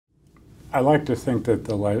I like to think that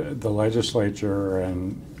the legislature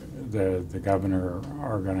and the governor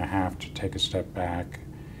are going to have to take a step back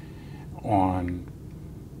on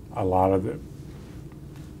a lot of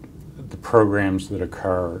the programs that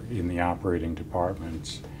occur in the operating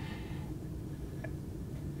departments,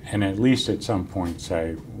 and at least at some point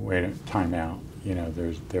say, wait, time out. You know,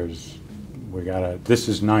 we gotta. This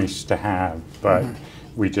is nice to have, but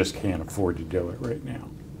we just can't afford to do it right now.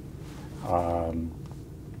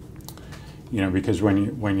 You know, because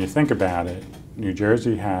when you think about it, New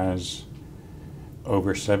Jersey has over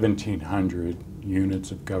 1,700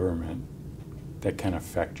 units of government that can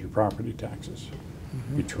affect your property taxes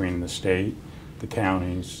between the state, the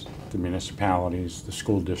counties, the municipalities, the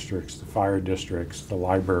school districts, the fire districts, the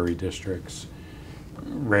library districts,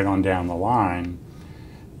 right on down the line.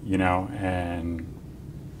 You know, and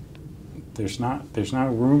there's not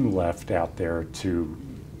room left out there to,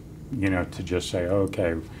 you know, to just say, oh,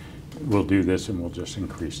 okay, we'll do this and we'll just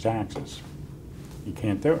increase taxes. You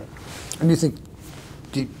can't do it. And you think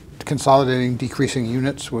consolidating, decreasing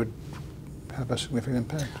units would have a significant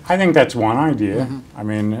impact? I think that's one idea. I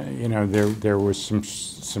mean, you know, there was some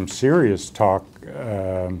serious talk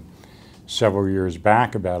several years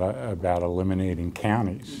back about eliminating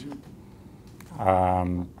counties.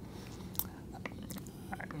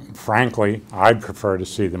 Frankly, I'd prefer to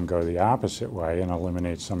see them go the opposite way and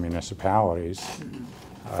eliminate some municipalities,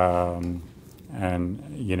 and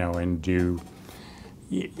you know, and do,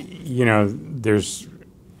 you know, there's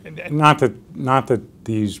not that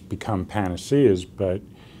these become panaceas, but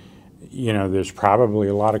you know, there's probably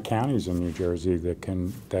a lot of counties in New Jersey that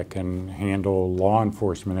can handle law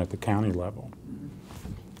enforcement at the county level,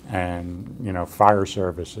 and you know, fire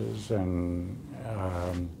services, and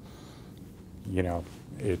you know,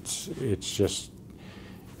 it's just,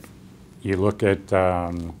 you look at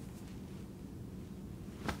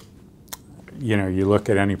you know, you look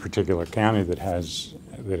at any particular county that has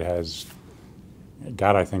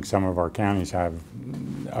God, I think some of our counties have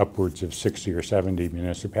upwards of 60 or 70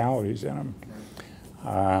 municipalities in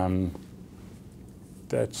them.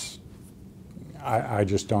 That's, I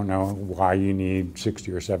just don't know why you need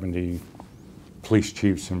 60 or 70 police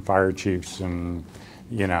chiefs and fire chiefs, and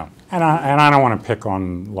you know, and I don't want to pick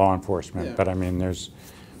on law enforcement, but I mean, there's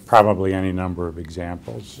probably any number of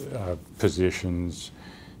examples of positions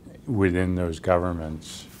within those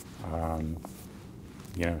governments.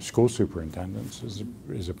 You know, school superintendents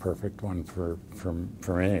is a perfect one for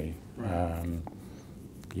me. Right.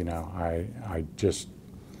 You know, I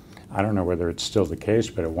don't know whether it's still the case,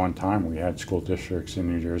 but at one time we had school districts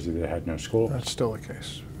in New Jersey that had no schools. That's still the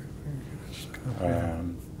case.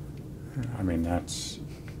 I mean, that's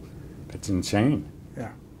insane.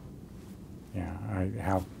 Yeah.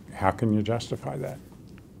 Yeah. How can you justify that?